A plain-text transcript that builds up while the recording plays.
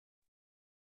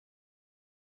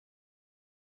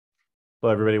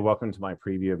Hello, everybody. Welcome to my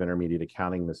preview of intermediate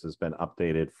accounting. This has been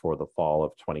updated for the fall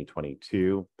of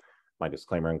 2022. My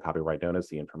disclaimer and copyright notice: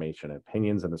 the information and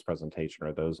opinions in this presentation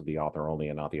are those of the author only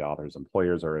and not the author's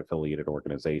employers or affiliated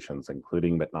organizations,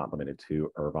 including but not limited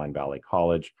to Irvine Valley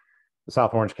College, the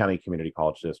South Orange County Community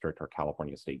College District, or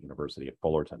California State University at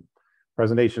Fullerton.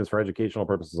 Presentation is for educational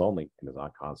purposes only and does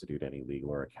not constitute any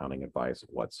legal or accounting advice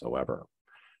whatsoever.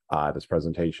 This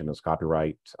presentation is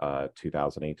copyright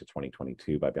 2008 to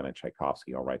 2022 by Bennett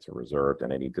Tchaikovsky. All rights are reserved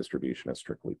and any distribution is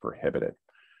strictly prohibited.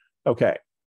 Okay,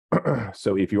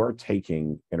 so if you are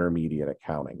taking intermediate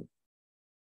accounting,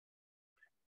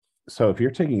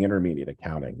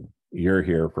 you're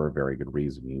here for a very good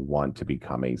reason. You want to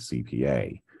become a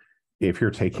CPA. If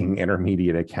you're taking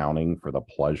intermediate accounting for the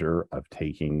pleasure of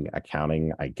taking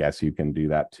accounting, I guess you can do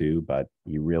that too, but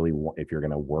you really want, if you're going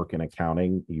to work in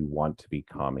accounting, you want to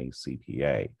become a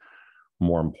CPA.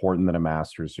 More important than a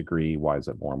master's degree. Why is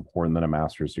it more important than a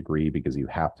master's degree? Because you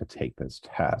have to take this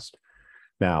test.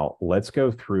 Now, let's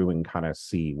go through and kind of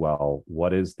see, well, what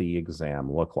does the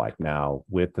exam look like? Now,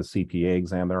 with the CPA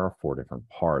exam, there are 4 different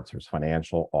parts. There's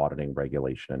financial, auditing,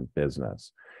 regulation, and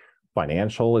business.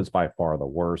 Financial is by far the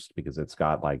worst because it's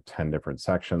got like 10 different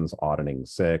sections, auditing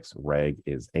 6, reg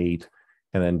is 8,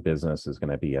 and then business is going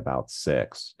to be about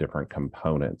 6 different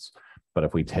components. But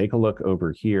if we take a look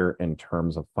over here in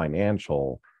terms of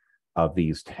financial, of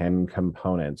these 10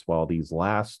 components, well, these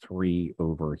last 3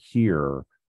 over here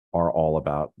are all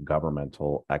about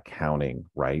governmental accounting,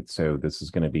 right? So this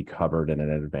is going to be covered in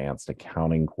an advanced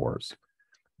accounting course.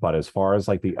 But as far as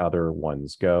like the other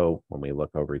ones go, when we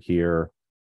look over here,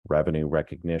 revenue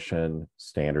recognition,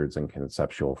 standards and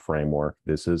conceptual framework,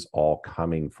 this is all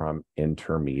coming from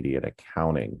intermediate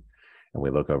accounting. And we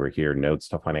look over here, notes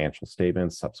to financial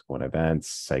statements, subsequent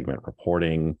events, segment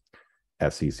reporting,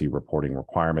 SEC reporting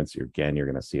requirements. Again, you're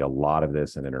going to see a lot of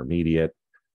this in intermediate.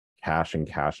 Cash and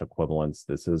cash equivalents,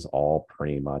 this is all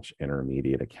pretty much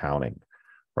intermediate accounting,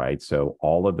 right? So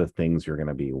all of the things you're going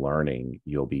to be learning,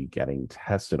 you'll be getting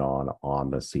tested on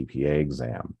the CPA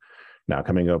exam. Now,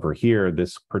 coming over here,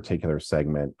 this particular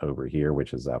segment over here,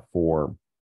 which is F4,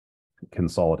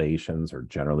 consolidations are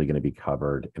generally going to be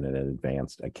covered in an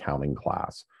advanced accounting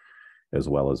class, as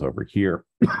well as over here.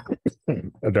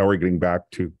 And now we're going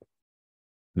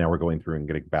through and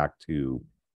getting back to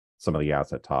some of the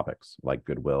asset topics like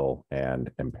goodwill and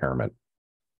impairment.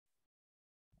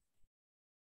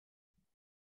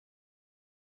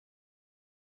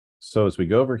 So as we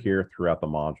go over here throughout the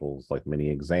modules, like mini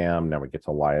exam, now we get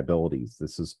to liabilities.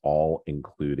 This is all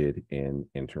included in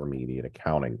intermediate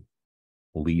accounting.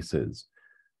 Leases,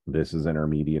 this is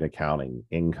intermediate accounting.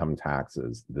 Income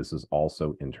taxes, this is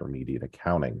also intermediate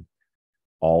accounting.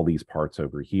 All these parts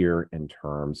over here in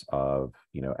terms of,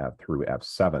 through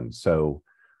F7. So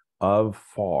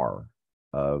if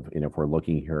we're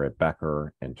looking here at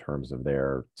Becker in terms of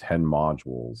their 10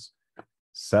 modules,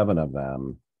 7 of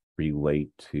them relate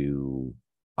to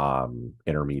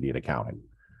intermediate accounting,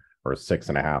 or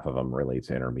 6.5 of them relate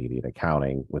to intermediate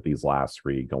accounting, with these last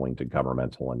 3 going to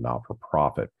governmental and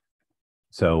not-for-profit.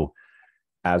 So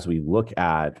as we look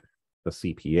at the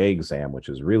CPA exam, which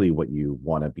is really what you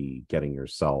want to be getting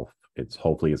yourself,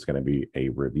 hopefully it's going to be a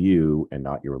review and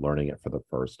not you're learning it for the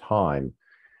first time.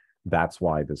 That's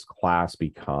why this class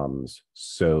becomes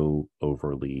so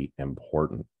overly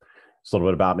important. Just a little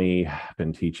bit about me. I've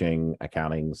been teaching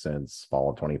accounting since fall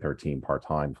of 2013,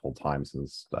 part-time, full-time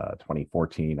since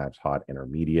 2014. I've taught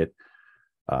intermediate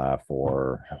since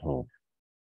the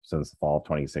fall of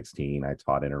 2016. I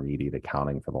taught intermediate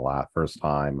accounting for the first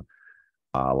time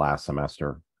last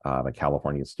semester at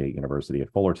California State University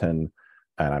at Fullerton,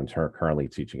 and I'm currently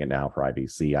teaching it now for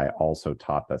IBC. I also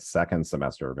taught the second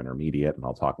semester of intermediate, and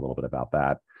I'll talk a little bit about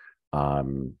that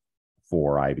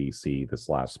for IBC this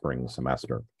last spring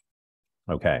semester.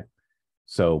 Okay,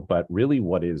 so, but really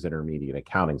what is intermediate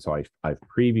accounting? So I've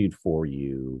previewed for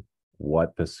you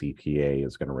what the CPA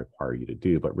is going to require you to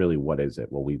do, but really what is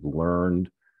it? Well, we've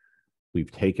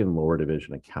taken lower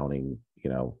division accounting,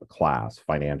 class,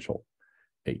 financial.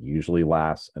 It usually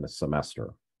lasts in a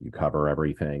semester. You cover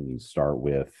everything. You start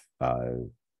with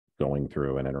going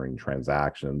through and entering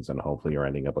transactions, and hopefully you're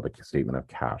ending up with a statement of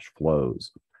cash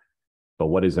flows. But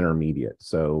what is intermediate?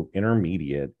 So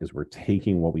intermediate is we're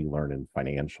taking what we learn in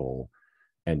financial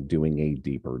and doing a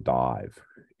deeper dive.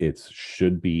 It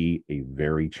should be a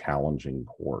very challenging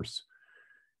course.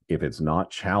 If it's not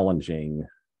challenging,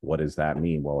 what does that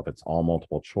mean? Well, if it's all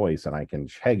multiple choice and I can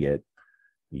check it,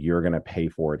 you're going to pay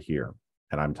for it here.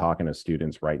 And I'm talking to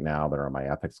students right now that are in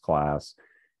my ethics class,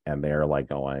 and they're like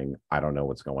going, I don't know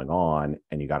what's going on,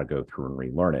 and you got to go through and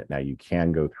relearn it. Now, you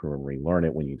can go through and relearn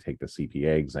it when you take the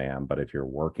CPA exam, but if you're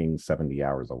working 70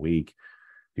 hours a week,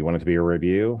 if you want it to be a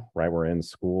review, right, we're in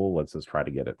school, let's just try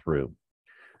to get it through.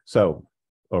 So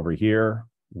over here,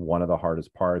 one of the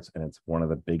hardest parts, and it's one of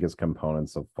the biggest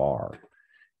components of FAR.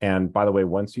 And by the way,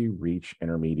 once you reach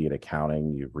intermediate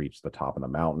accounting, you've reached the top of the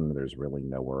mountain. There's really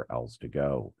nowhere else to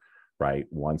go, right?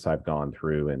 Once I've gone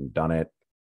through and done it,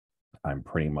 I'm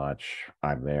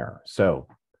there. So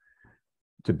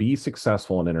to be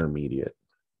successful in intermediate,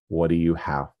 what do you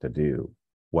have to do?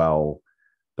 Well,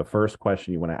 the first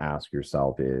question you want to ask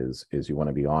yourself is you want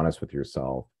to be honest with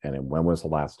yourself. And when was the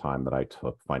last time that I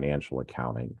took financial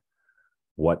accounting?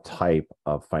 What type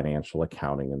of financial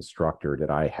accounting instructor did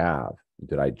I have?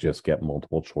 Did I just get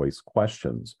multiple choice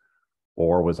questions?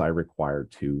 Or was I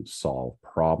required to solve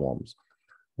problems?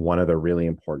 One of the really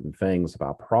important things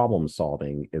about problem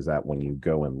solving is that when you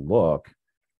go and look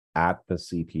at the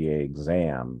CPA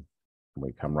exam, and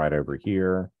we come right over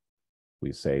here,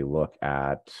 we say, look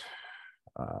at,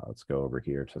 let's go over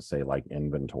here to say like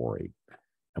inventory.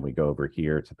 And we go over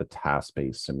here to the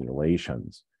task-based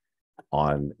simulations.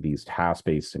 On these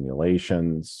task-based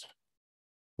simulations,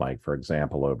 like for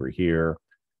example, over here,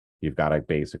 you've got to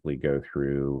basically go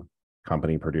through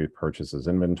company purchases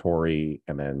inventory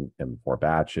and then in 4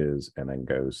 batches, and then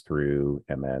goes through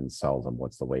and then sells them.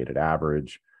 What's the weighted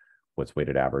average? What's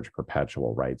weighted average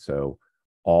perpetual, right? So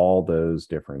all those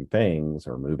different things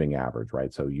are moving average,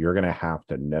 right? So you're going to have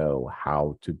to know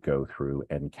how to go through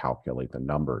and calculate the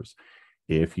numbers.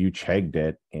 If you chegged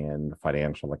it in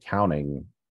financial accounting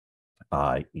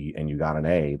and you got an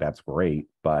A, that's great,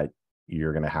 but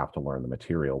you're going to have to learn the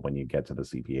material when you get to the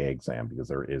CPA exam, because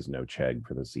there is no chegg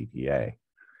for the CPA.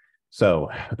 So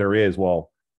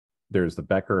there's the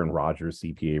Becker and Rogers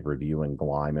CPA review and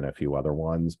Gleim and a few other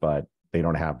ones, but they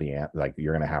don't have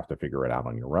you're going to have to figure it out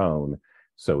on your own.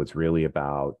 So it's really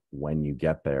about when you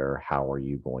get there, how are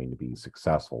you going to be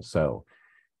successful? So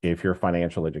if your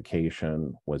financial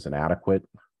education was inadequate,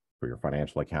 or your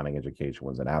financial accounting education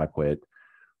was inadequate,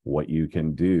 what you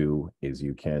can do is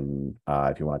you can,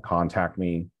 if you want to contact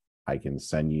me, I can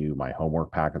send you my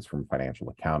homework packets from financial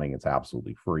accounting. It's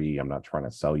absolutely free. I'm not trying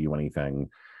to sell you anything,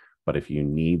 but if you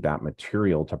need that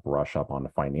material to brush up on the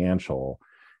financial,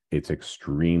 it's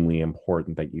extremely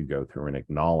important that you go through and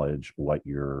acknowledge what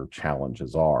your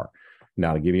challenges are.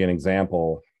 Now, to give you an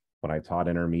example, when I taught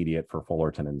intermediate for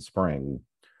Fullerton in spring,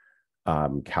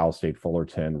 Cal State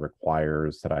Fullerton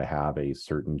requires that I have a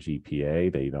certain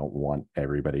GPA. They don't want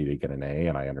everybody to get an A,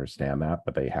 and I understand that,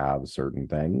 but they have certain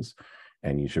things,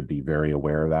 and you should be very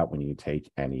aware of that when you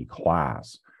take any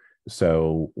class.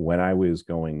 So when I was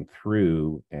going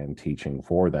through and teaching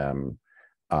for them,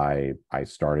 I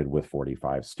started with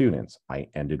 45 students. I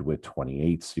ended with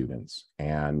 28 students,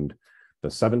 and the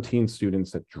 17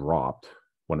 students that dropped,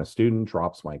 when a student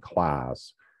drops my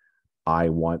class, I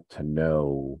want to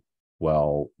know,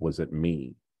 well, was it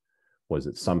me? Was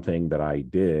it something that I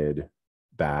did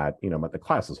that, but the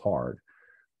class is hard,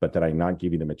 but did I not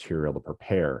give you the material to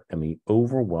prepare? And the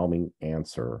overwhelming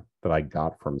answer that I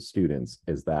got from students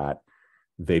is that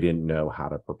they didn't know how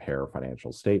to prepare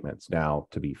financial statements. Now,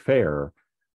 to be fair,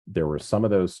 there were some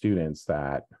of those students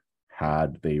that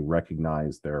they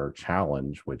recognized their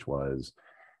challenge, which was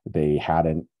they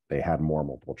had more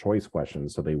multiple choice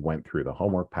questions. So they went through the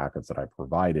homework packets that I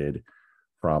provided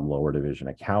from lower division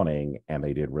accounting, and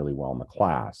they did really well in the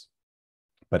class.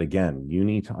 But again, you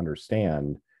need to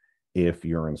understand, if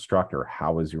your instructor,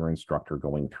 how is your instructor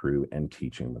going through and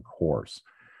teaching the course,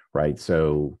 right?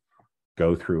 So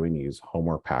go through and use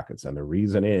homework packets. And the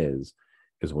reason is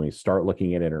when you start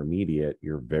looking at intermediate,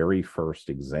 your very first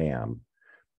exam,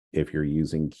 if you're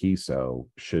using KESO,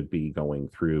 should be going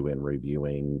through and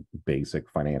reviewing basic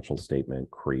financial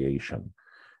statement creation.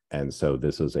 And so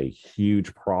this is a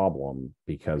huge problem,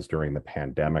 because during the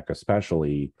pandemic,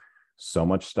 especially, so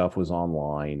much stuff was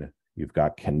online. You've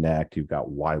got Connect, you've got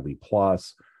Wiley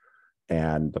Plus.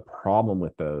 And the problem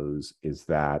with those is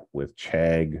that with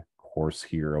Chegg, Course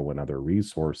Hero, and other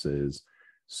resources,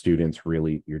 students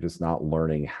you're just not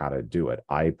learning how to do it.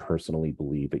 I personally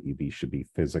believe that you should be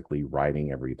physically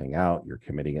writing everything out. You're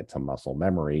committing it to muscle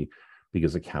memory,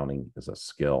 because accounting is a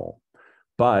skill.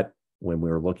 But when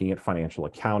we're looking at financial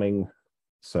accounting,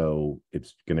 so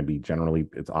it's going to be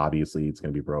it's going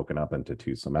to be broken up into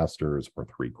 2 semesters or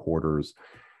 3 quarters.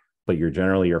 But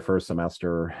your first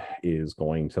semester is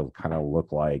going to kind of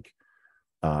look like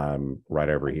right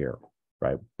over here,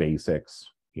 right? Basics,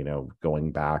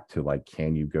 going back to like,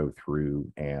 can you go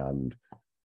through and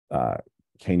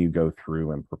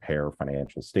prepare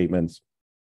financial statements?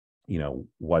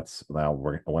 once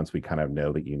we kind of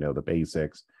know that the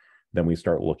basics, then we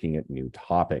start looking at new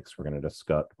topics. We're going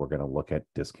to look at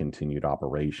discontinued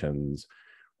operations.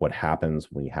 What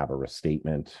happens when we have a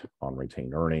restatement on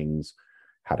retained earnings?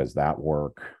 How does that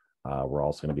work? We're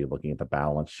also going to be looking at the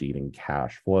balance sheet and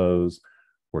cash flows.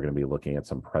 We're going to be looking at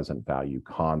some present value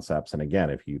concepts. And again,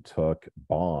 if you took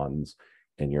bonds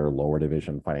in your lower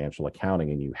division financial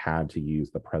accounting and you had to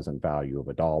use the present value of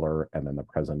 $1 and then the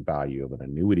present value of an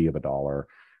annuity of $1,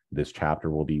 this chapter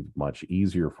will be much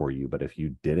easier for you. But if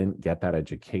you didn't get that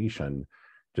education,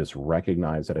 just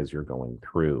recognize it as you're going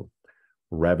through.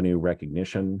 Revenue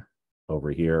recognition over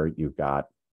here, you've got,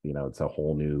 it's a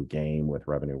whole new game with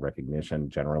revenue recognition.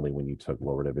 Generally, when you took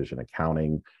lower division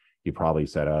accounting, you probably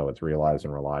said, oh, it's realized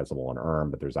and realizable and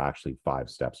earned, but there's actually 5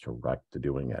 steps to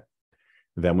doing it.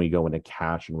 Then we go into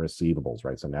cash and receivables,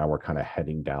 right? So now we're kind of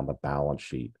heading down the balance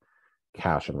sheet.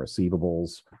 Cash and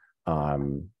receivables.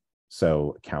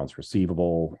 So accounts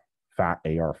receivable,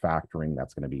 AR factoring,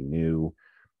 that's going to be new.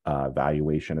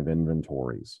 Valuation of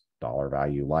inventories, dollar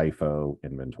value LIFO,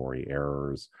 inventory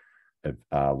errors,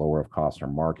 lower of cost or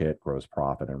market, gross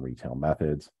profit, and retail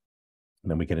methods.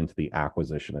 And then we get into the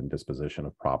acquisition and disposition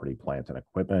of property, plant, and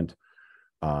equipment,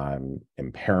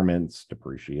 impairments,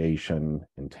 depreciation,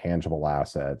 intangible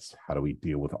assets. How do we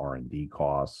deal with R&D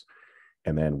costs?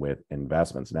 And then with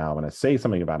investments. Now, I'm going to say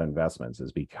something about investments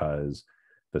is because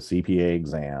the CPA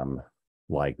exam,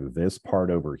 like this part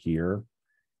over here,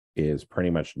 is pretty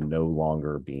much no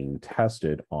longer being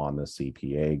tested on the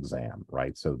CPA exam,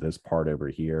 right? So this part over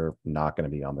here, not going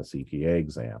to be on the CPA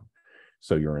exam.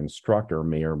 So your instructor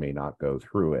may or may not go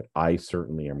through it. I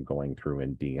certainly am going through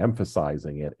and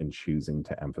de-emphasizing it and choosing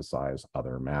to emphasize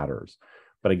other matters.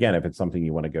 But again, if it's something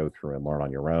you want to go through and learn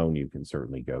on your own, you can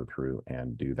certainly go through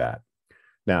and do that.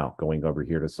 Now, going over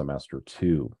here to semester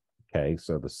 2. Okay,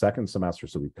 so the second semester,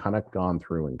 so we've kind of gone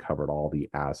through and covered all the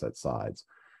asset sides.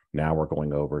 Now we're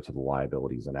going over to the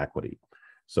liabilities and equity.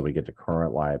 So we get to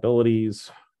current liabilities,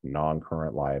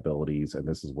 non-current liabilities, and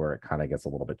this is where it kind of gets a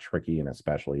little bit tricky, and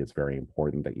especially it's very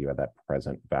important that you have that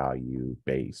present value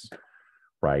base,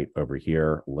 right? Over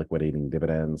here, liquidating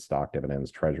dividends, stock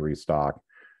dividends, treasury stock,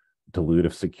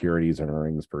 dilutive securities and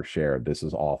earnings per share. This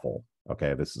is awful.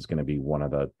 Okay, this is going to be one of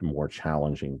the more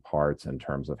challenging parts in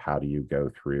terms of how do you go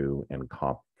through and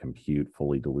compute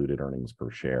fully diluted earnings per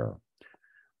share.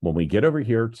 When we get over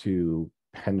here to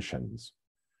pensions,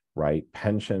 right?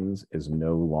 Pensions is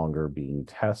no longer being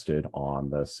tested on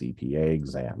the CPA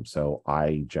exam. So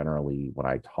I generally, when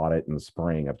I taught it in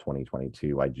spring of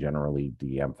 2022, I generally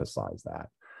de-emphasize that.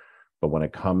 But when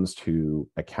it comes to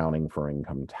accounting for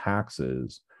income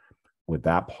taxes, with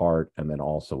that part, and then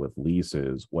also with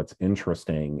leases, what's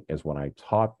interesting is when I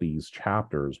taught these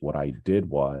chapters, what I did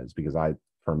was, because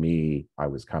for me, I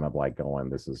was kind of like going,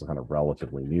 this is kind of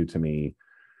relatively new to me,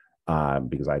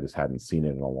 because I just hadn't seen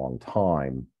it in a long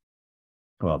time.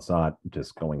 Well, it's not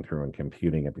just going through and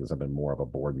computing it because I've been more of a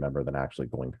board member than actually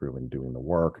going through and doing the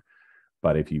work.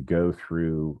 But if you go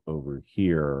through over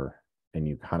here and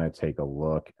you kind of take a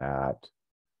look at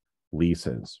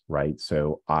leases, right?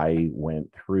 So I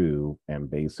went through and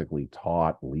basically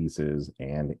taught leases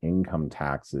and income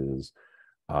taxes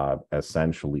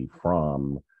essentially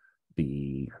from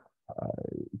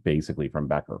basically from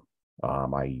Becker.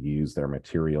 I used their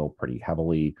material pretty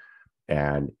heavily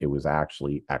and it was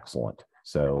actually excellent.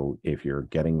 So if you're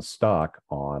getting stuck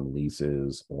on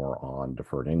leases or on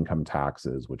deferred income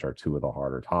taxes, which are 2 of the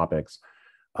harder topics,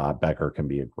 Becker can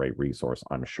be a great resource.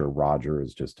 I'm sure Roger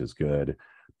is just as good.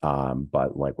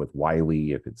 But like with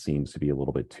Wiley, if it seems to be a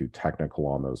little bit too technical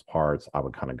on those parts, I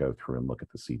would kind of go through and look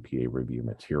at the CPA review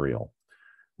material.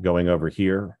 Going over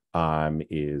here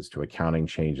is to accounting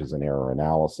changes and error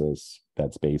analysis.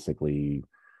 That's basically,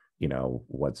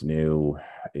 what's new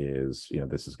is,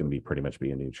 this is going to be pretty much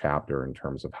be a new chapter in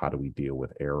terms of how do we deal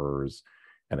with errors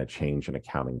and a change in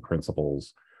accounting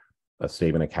principles. A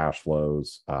statement of cash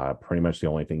flows, pretty much the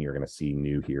only thing you're going to see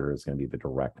new here is going to be the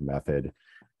direct method.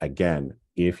 Again,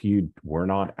 if you were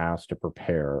not asked to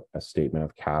prepare a statement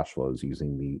of cash flows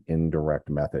using the indirect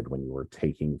method when you were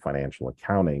taking financial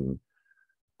accounting,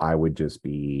 I would just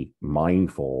be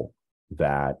mindful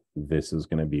that this is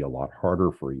going to be a lot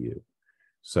harder for you.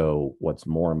 So what's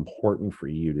more important for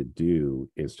you to do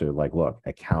is to look,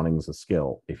 accounting is a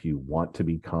skill. If you want to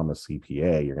become a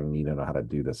CPA, you're going to need to know how to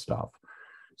do this stuff.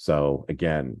 So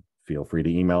again, feel free to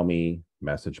email me,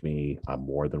 message me. I'm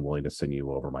more than willing to send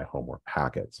you over my homework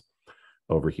packets.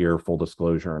 Over here, full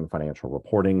disclosure and financial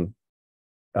reporting.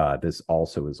 This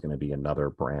also is going to be another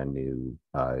brand new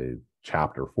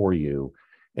chapter for you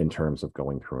in terms of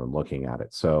going through and looking at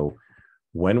it. So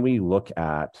when we look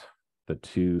at the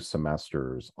 2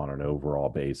 semesters on an overall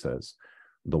basis,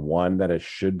 the one that it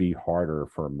should be harder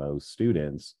for most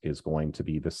students is going to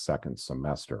be the second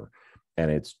semester.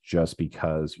 And it's just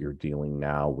because you're dealing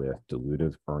now with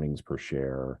dilutive earnings per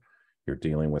share. You're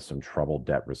dealing with some troubled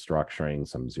debt restructuring,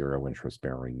 some zero interest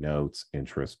bearing notes,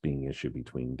 interest being issued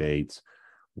between dates,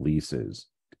 leases,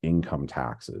 income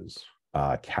taxes,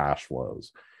 cash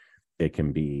flows. It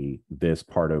can be this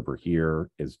part over here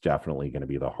is definitely going to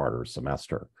be the harder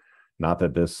semester. Not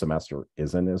that this semester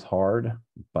isn't as hard,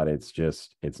 but it's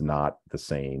not the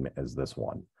same as this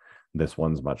one. This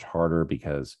one's much harder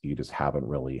because you just haven't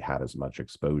really had as much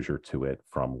exposure to it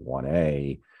from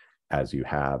 1A as you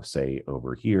have, say,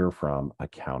 over here from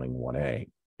Accounting 1A.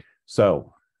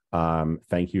 So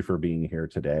thank you for being here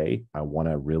today. I want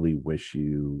to really wish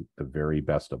you the very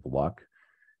best of luck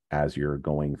as you're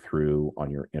going through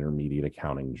on your intermediate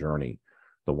accounting journey.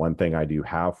 The one thing I do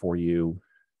have for you,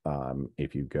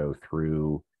 if you go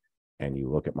through and you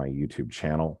look at my YouTube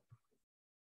channel,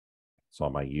 so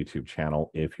on my YouTube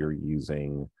channel, if you're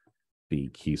using the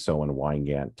Kiso and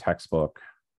Weingant textbook,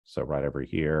 so right over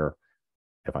here,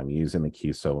 if I'm using the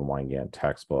Kiso and Weingant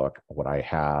textbook, what I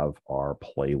have are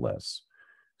playlists.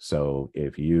 So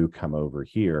if you come over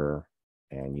here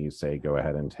and you say, go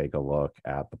ahead and take a look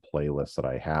at the playlist that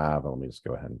I have, let me just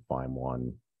go ahead and find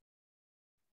one.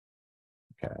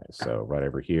 Okay, so right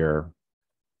over here.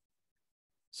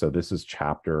 So this is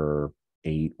chapter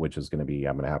 8, which is going to be,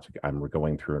 I'm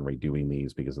going through and redoing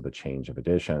these because of the change of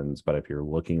editions. But if you're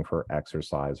looking for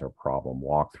exercise or problem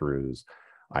walkthroughs,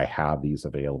 I have these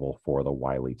available for the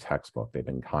Wiley textbook. They've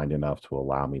been kind enough to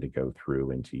allow me to go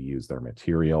through and to use their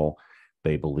material.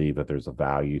 They believe that there's a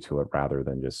value to it rather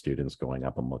than just students going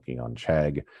up and looking on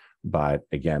Chegg. But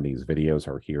again, these videos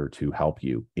are here to help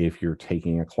you. If you're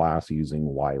taking a class using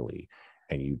Wiley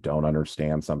and you don't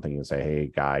understand something and say,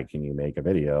 hey, Guy, can you make a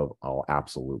video? I'll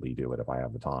absolutely do it if I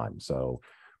have the time. So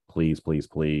please, please,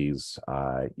 please,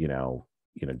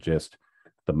 just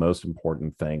the most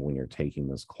important thing when you're taking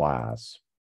this class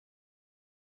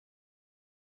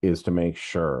is to make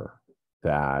sure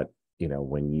that,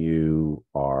 when you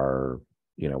are,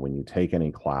 when you take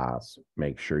any class,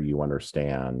 make sure you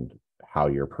understand how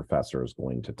your professor is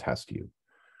going to test you,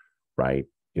 right?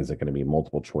 Is it going to be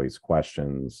multiple choice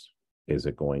questions? Is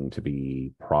it going to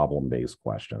be problem-based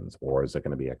questions? Or is it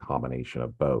going to be a combination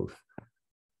of both?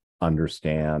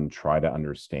 Try to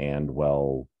understand,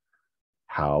 well,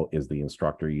 how is the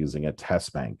instructor using a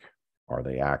test bank? Are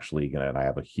they actually going to, and I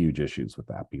have a huge issues with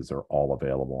that because they're all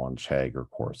available on Chegg or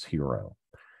Course Hero.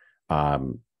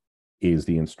 Is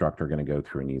the instructor going to go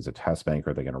through and use a test bank, or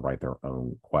are they going to write their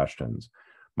own questions?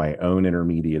 My own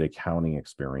intermediate accounting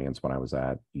experience when I was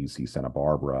at UC Santa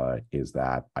Barbara is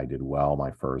that I did well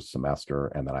my first semester,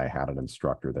 and then I had an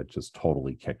instructor that just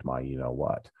totally kicked my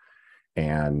you-know-what.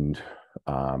 And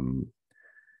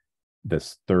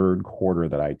this third quarter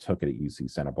that I took it at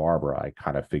UC Santa Barbara, I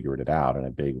kind of figured it out, and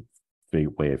a big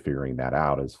way of figuring that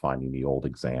out is finding the old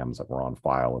exams that were on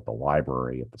file at the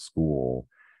library at the school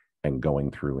and going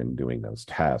through and doing those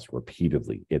tests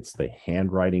repeatedly. It's the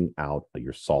handwriting out that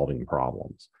you're solving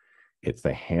problems. It's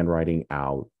the handwriting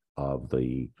out of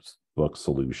the book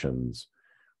solutions,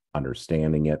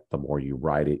 understanding it. The more you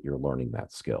write it, you're learning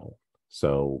that skill.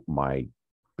 So my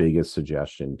biggest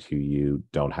suggestion to you,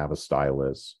 don't have a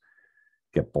stylus,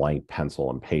 get blank pencil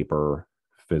and paper,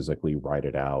 physically write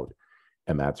it out.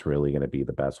 And that's really going to be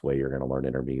the best way you're going to learn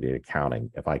intermediate accounting.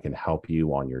 If I can help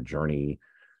you on your journey,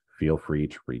 feel free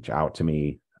to reach out to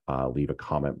me, leave a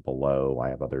comment below. I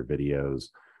have other videos.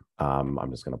 I'm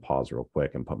just going to pause real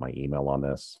quick and put my email on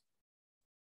this.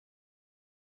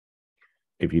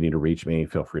 If you need to reach me,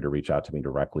 feel free to reach out to me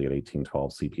directly at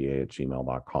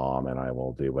 1812cpa@gmail.com, and I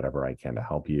will do whatever I can to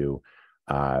help you.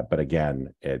 But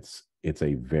again, it's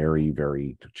a very,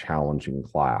 very challenging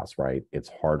class, right? It's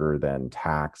harder than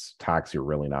tax. Tax, you're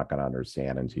really not going to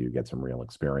understand until you get some real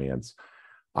experience.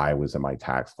 I was in my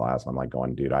tax class, and I'm like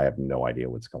going, dude, I have no idea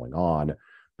what's going on.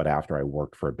 But after I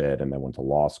worked for a bit and then went to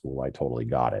law school, I totally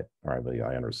got it. Or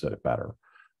I understood it better.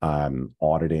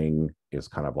 Auditing is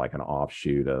kind of like an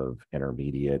offshoot of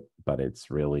intermediate, but it's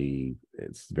very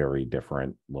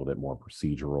different, a little bit more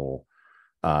procedural.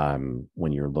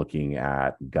 When you're looking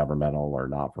at governmental or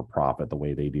not-for-profit, the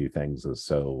way they do things is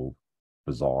so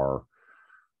bizarre.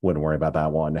 Wouldn't worry about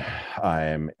that one.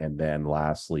 And then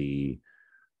lastly,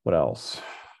 what else?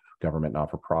 Government,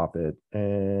 not-for-profit,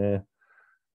 and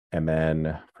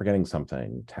then forgetting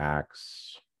something,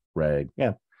 tax, reg,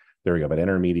 yeah, there we go. But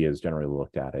intermediate is generally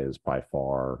looked at as by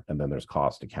far, and then there's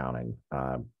cost accounting.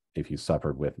 If you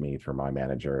suffered with me through my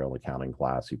managerial accounting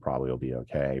class, you probably will be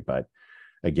okay. But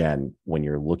Again, when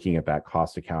you're looking at that,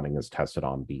 cost accounting is tested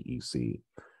on BEC.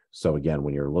 So again,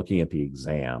 when you're looking at the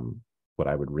exam, what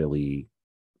I would really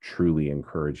truly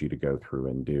encourage you to go through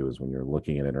and do is when you're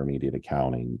looking at intermediate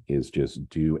accounting is just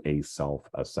do a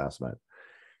self-assessment.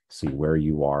 See where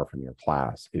you are from your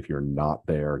class. If you're not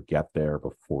there, get there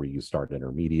before you start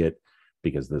intermediate,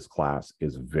 because this class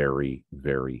is very,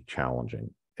 very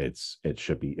challenging. It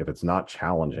should be, if it's not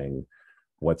challenging,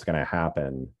 what's going to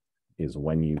happen is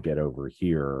when you get over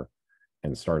here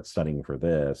and start studying for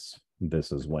this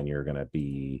is when you're going to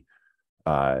be,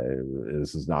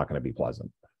 this is not going to be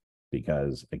pleasant,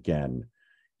 because again,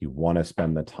 you want to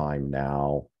spend the time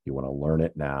now, you want to learn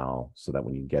it now, so that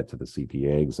when you get to the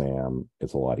CPA exam,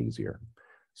 it's a lot easier.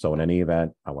 So in any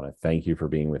event, I want to thank you for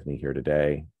being with me here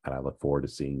today, and I look forward to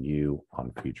seeing you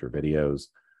on future videos.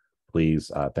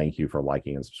 Please thank you for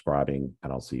liking and subscribing,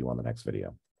 and I'll see you on the next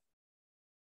video.